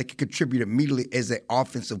guy that could contribute immediately as an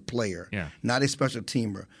offensive player, not a special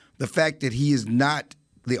teamer. The fact that he is not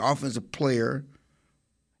the offensive player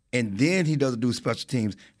and then he doesn't do special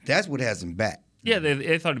teams, that's what has him back. Yeah,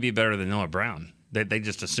 they thought he'd be better than Noah Brown. They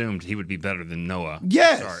just assumed he would be better than Noah.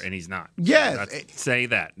 Yes. And he's not. Yes. Say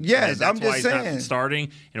that. Yes, that's I'm just why he's saying. not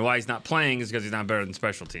starting, and why he's not playing is because he's not better than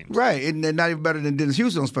special teams. Right, and they're not even better than Dennis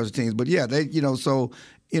Houston on special teams. But yeah,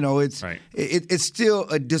 it's right. It's still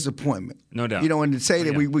a disappointment. No doubt. And to say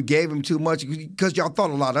that we gave him too much because y'all thought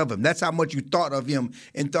a lot of him. That's how much you thought of him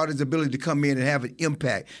and thought his ability to come in and have an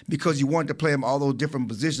impact because you wanted to play him all those different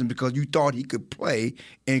positions because you thought he could play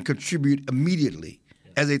and contribute immediately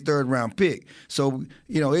as a third-round pick. So,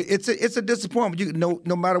 it's a disappointment.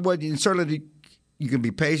 No matter what, and certainly you can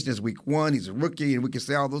be patient as week one. He's a rookie, and we can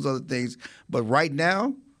say all those other things. But right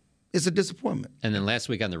now, it's a disappointment. And then last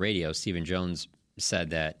week on the radio, Stephen Jones said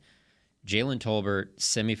that Jalen Tolbert,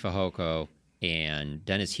 Simi Fehoko, and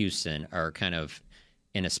Dennis Houston are kind of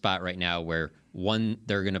in a spot right now where, one,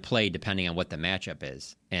 they're going to play depending on what the matchup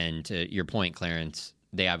is. And to your point, Clarence,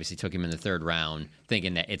 they obviously took him in the third round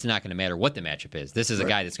thinking that it's not going to matter what the matchup is. This is a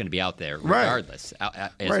guy that's going to be out there regardless,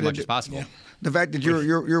 as much as possible. Yeah. The fact that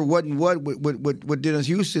you're what with Dennis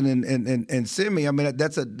Houston and Simi, I mean,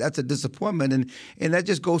 that's a disappointment. And that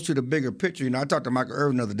just goes to the bigger picture. I talked to Michael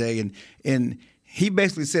Irvin the other day, and he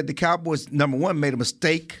basically said the Cowboys, number one, made a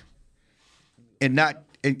mistake in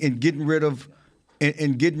getting rid of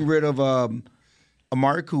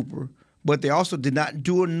Amari Cooper, but they also did not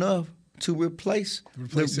do enough to replace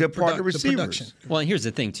their partner receivers. Well, and here's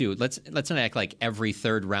the thing too. Let's not act like every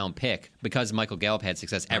third round pick, because Michael Gallup had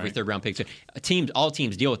success. Every third round pick, all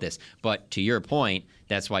teams deal with this. But to your point,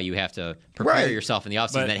 that's why you have to prepare yourself in the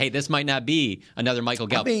offseason that, hey, this might not be another Michael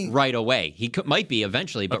Gallup right away. He might be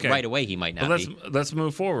eventually, but right away he might not be. Let's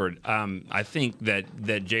move forward. I think that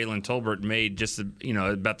Jalen Tolbert made just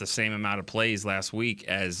about the same amount of plays last week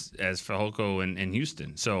as Fehoko and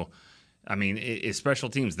Houston. So. I mean, is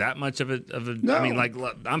special teams that much of a? No. I mean, like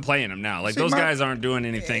I'm playing them now. Like those guys aren't doing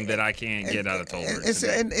anything that I can't get out of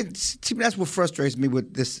Tolbert. And that's what frustrates me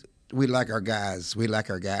with this. We like our guys. We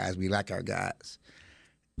like our guys. We like our guys.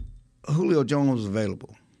 Julio Jones was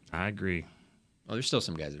available. I agree. Well, there's still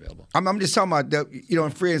some guys available. I'm just talking about that, in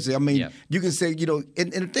free agency. I mean, you can say, and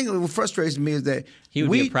the thing that frustrates me is that he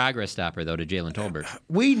would be a progress stopper though to Jalen Tolbert.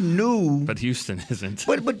 We knew, but Houston isn't.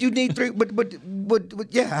 But you need three. But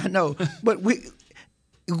yeah, I know. But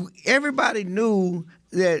everybody knew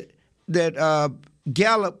that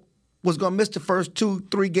Gallup was going to miss the first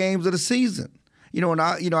 2-3 games of the season. And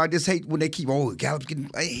I just hate when they keep Gallup's getting.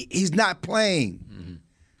 He's not playing.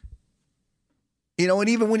 And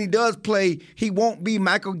even when he does play, he won't be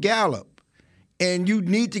Michael Gallup. And you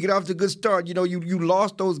need to get off to a good start. You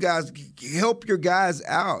lost those guys. Help your guys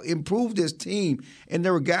out. Improve this team. And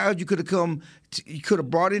there were guys you could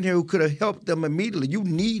have brought in here who could have helped them immediately. You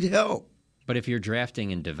need help. But if you're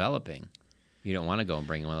drafting and developing, you don't want to go and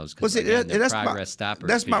bring one of those because they're progress stoppers.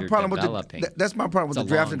 That's my problem with the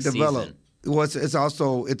draft and develop. Well, it's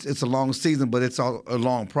also a long season, but it's a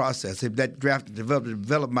long process. If that draft and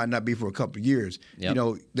develop might not be for a couple of years. Yep.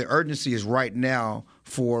 The urgency is right now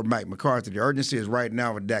for Mike McCarthy. The urgency is right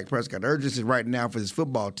now for Dak Prescott. The urgency is right now for this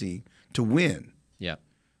football team to win. Yeah,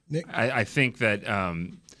 Nick? I think that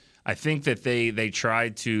they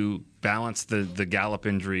tried to balance the Gallup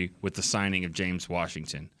injury with the signing of James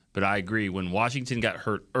Washington. But I agree, when Washington got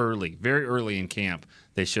hurt early, very early in camp,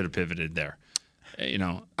 they should have pivoted there.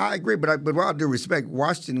 I agree, but with all due respect,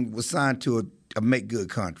 Washington was signed to a make-good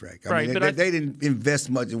contract. I mean, they didn't invest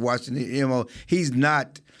much in Washington. He's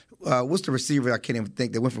not what's the receiver? I can't even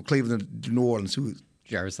think. They went from Cleveland to New Orleans.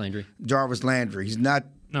 Jarvis Landry. He's not.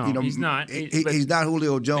 No, he's not. He's not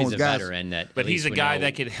Julio Jones. He's a veteran but he's a guy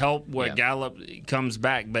that could help when Gallup comes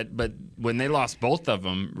back. But when they lost both of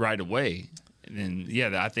them right away. And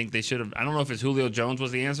I think they should have. I don't know if it's Julio Jones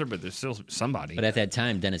was the answer, but there's still somebody. But at that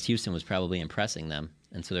time, Dennis Houston was probably impressing them,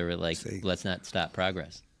 and so they were like, "Let's not stop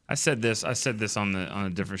progress." I said this on a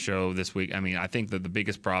different show this week. I mean, I think that the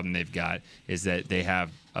biggest problem they've got is that they have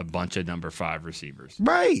a bunch of number 5 receivers.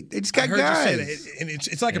 Right, they just got guys. You say that, and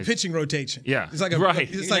it's like a pitching rotation. Yeah, it's like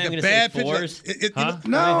a bad fours.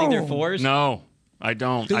 No, I think they're fours. No. I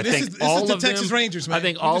don't. Dude, I think this is the Texas Rangers, man. I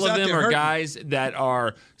think all of them are guys that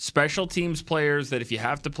are special teams players that if you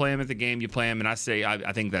have to play them at the game, you play them. And I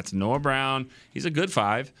think that's Noah Brown. He's a good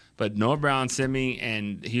 5, but Noah Brown, Simi,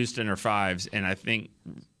 and Houston are 5s. And I think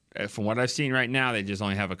From what I've seen right now, they just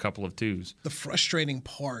only have a couple of twos. The frustrating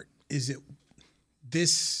part is that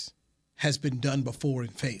this has been done before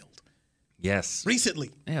and failed. Yes.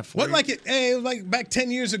 Recently. Yeah. What like it was like back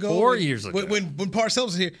 10 years ago. 4 years ago. When Parcells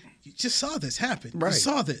was here, you just saw this happen. Right. You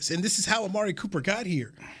saw this. And this is how Amari Cooper got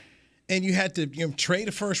here. And you had to trade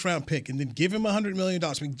a first-round pick and then give him $100 million.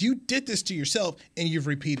 I mean, you did this to yourself, and you've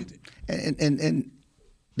repeated it. And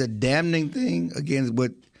the damning thing, again, is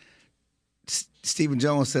what Stephen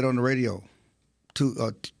Jones said on the radio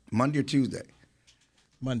Monday or Tuesday.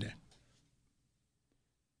 Monday.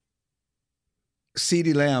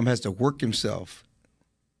 CeeDee Lamb has to work himself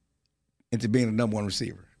into being the number one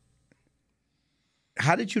receiver.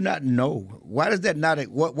 How did you not know? Why is that not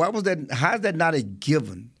how is that not a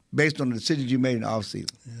given based on the decisions you made in the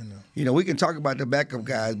offseason? We can talk about the backup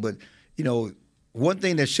guys, but one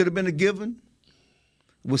thing that should have been a given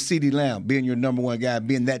was CeeDee Lamb being your number one guy,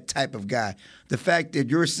 being that type of guy. The fact that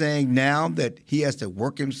you're saying now that he has to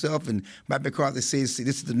work himself, and Mike McCarthy says, see,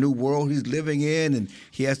 this is the new world he's living in, and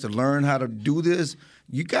he has to learn how to do this.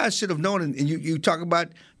 You guys should have known, and you talk about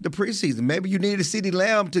the preseason. Maybe you needed CeeDee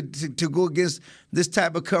Lamb to go against this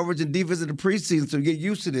type of coverage and defense in the preseason to get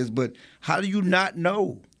used to this, but how do you not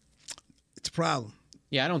know? It's a problem.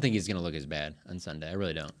 Yeah, I don't think he's going to look as bad on Sunday. I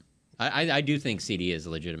really don't. I do think CD is a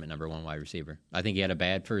legitimate number one wide receiver. I think he had a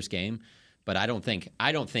bad first game, but I don't think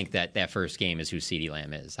that first game is who CeeDee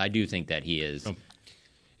Lamb is. I do think that he is.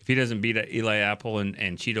 If he doesn't beat Eli Apple and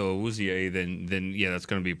Cheeto Awuzie, then yeah, that's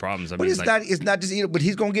going to be problems. But it's not just but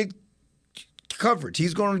he's going to get coverage.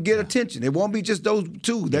 He's going to get attention. It won't be just those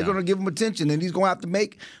two. They're going to give him attention, and he's going to have to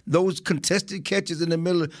make those contested catches in the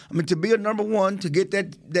middle. To be a number one, to get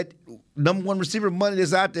that number one receiver money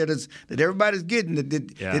that's out there that everybody's getting,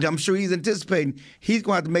 that I'm sure he's anticipating, he's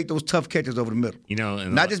going to have to make those tough catches over the middle.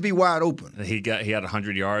 And not just be wide open. He had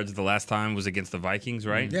 100 yards the last time was against the Vikings,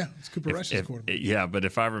 right? Yeah, it's Cooper Rush's quarterback. Yeah, but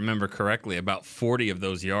if I remember correctly, about 40 of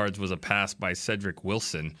those yards was a pass by Cedric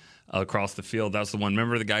Wilson across the field. That was the one.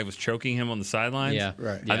 Remember the guy was choking him on the sidelines? Yeah.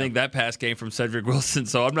 Right. I think that pass came from Cedric Wilson,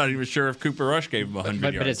 so I'm not even sure if Cooper Rush gave him 100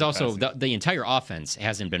 yards. But it's also the entire offense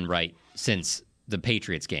hasn't been right since the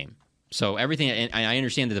Patriots game. So everything, and I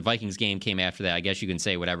understand that the Vikings game came after that. I guess you can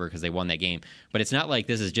say whatever because they won that game. But it's not like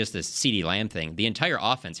this is just a CeeDee Lamb thing. The entire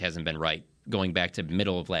offense hasn't been right going back to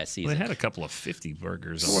middle of last season. Well, they had a couple of 50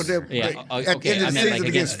 burgers. Okay. I meant like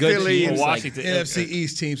against good Philly teams. Washington. NFC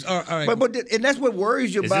East teams. All right. But and that's what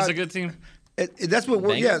worries you Is about. this a good team? That's what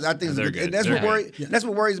worries. Yeah, I think it's good. And that's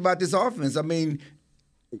what worries about this offense. Why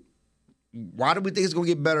do we think it's going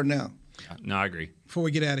to get better now? No, I agree. Before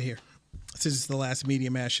we get out of here, since it's the last media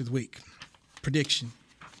match of the week, prediction: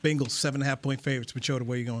 Bengals 7.5-point favorites. Machota,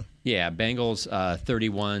 where are you going? Yeah, Bengals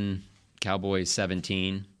 31, Cowboys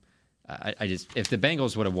 17. If the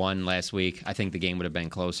Bengals would have won last week, I think the game would have been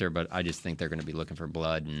closer. But I just think they're going to be looking for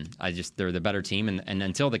blood, and they're the better team. And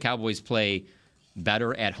until the Cowboys play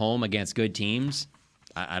better at home against good teams,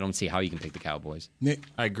 I don't see how you can pick the Cowboys. Nick,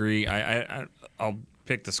 I agree. I'll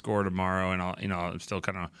pick the score tomorrow, and I'm still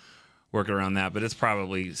kind of working around that, but it's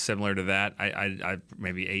probably similar to that. I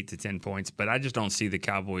maybe 8 to 10 points, but I just don't see the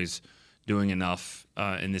Cowboys doing enough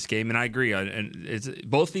in this game. And I agree. And it's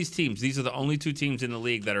both these teams. These are the only two teams in the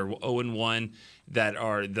league that are 0-1 that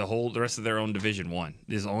are the rest of their own Division One.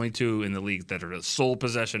 There's only two in the league that are the sole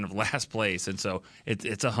possession of last place, and so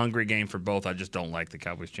it's a hungry game for both. I just don't like the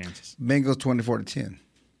Cowboys' chances. Bengals 24-10.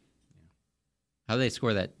 How do they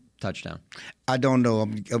score that touchdown? I don't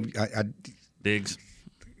know. Diggs.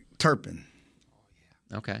 Turpin.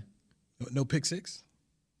 Okay. No pick six?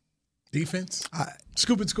 Defense?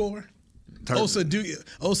 Scoop and score? Turpin. Osa,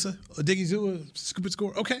 Diggy scoop and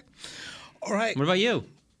score? Okay. All right. What about you?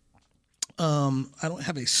 I don't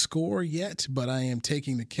have a score yet, but I am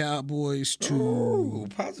taking the Cowboys to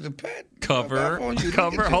positive Pat. Cover.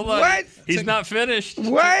 Hold on. What? He's not finished.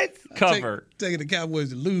 What? Cover. Taking the Cowboys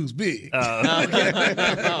to lose big.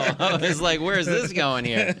 I was like, where's this going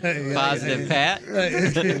here? Positive Pat. Like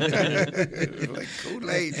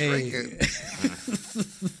Kool-Aid drinking.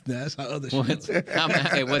 That's how other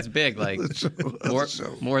shit. What's big? Like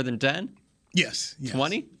more than 10? Yes.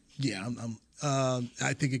 20? Yeah,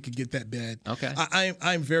 I think it could get that bad. Okay.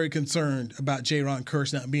 I'm very concerned about Jaron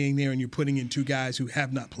Kearse not being there, and you're putting in two guys who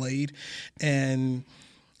have not played. And,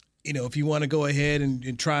 if you want to go ahead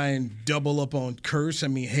and try and double up on Kearse,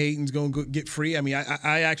 Hayden's going to get free.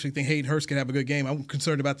 I actually think Hayden Hurst can have a good game. I'm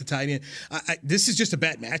concerned about the tight end. This is just a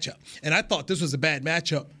bad matchup. And I thought this was a bad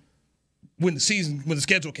matchup when the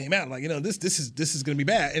schedule came out. This is going to be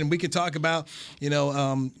bad. And we could talk about,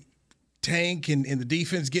 Tank and the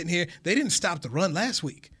defense getting here. They didn't stop the run last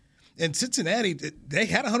week. And Cincinnati, they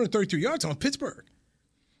had 133 yards on Pittsburgh.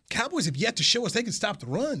 Cowboys have yet to show us they can stop the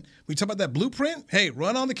run. We talk about that blueprint. Hey,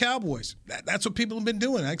 run on the Cowboys. That's what people have been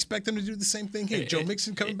doing. I expect them to do the same thing here. Joe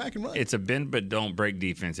Mixon coming back and run. It's a bend but don't break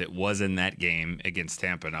defense. It was in that game against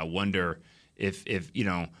Tampa, and I wonder if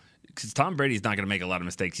because Tom Brady's not going to make a lot of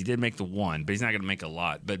mistakes. He did make the one, but he's not going to make a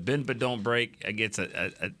lot. But bend but don't break against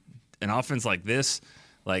an offense like this,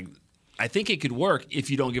 I think it could work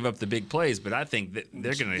if you don't give up the big plays, but I think that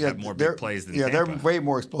they're going to have more big plays than Tampa. Yeah, they're way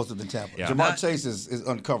more explosive than Tampa. Yeah. Jamar Chase is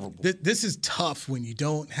uncoverable. This is tough when you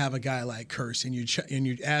don't have a guy like Kearse and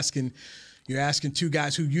you're asking two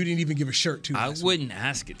guys who you didn't even give a shirt to. I wouldn't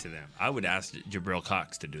ask it to them. I would ask Jabril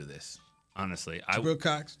Cox to do this. Honestly, Jabril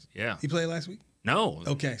Cox. Yeah, he played last week. No.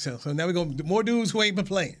 Okay, so now we go more dudes who ain't been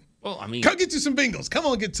playing. Well, I mean, come get you some Bengals. Come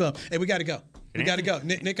on, get some. Hey, we got to go. We got to go.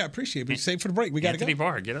 Nick, I appreciate it, but save for the break. We got to go. Anthony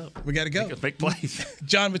Barr, get up. We got to go. Make plays.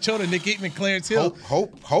 John Machota, Nick Eatman, Clarence Hill.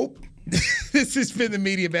 Hope. This has been the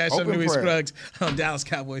Media Bash on Louis Scruggs on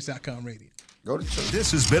DallasCowboys.com radio. Go to church.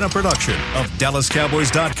 This has been a production of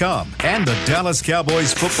DallasCowboys.com and the Dallas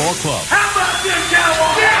Cowboys Football Club. How about this,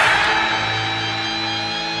 Cowboys? Yeah!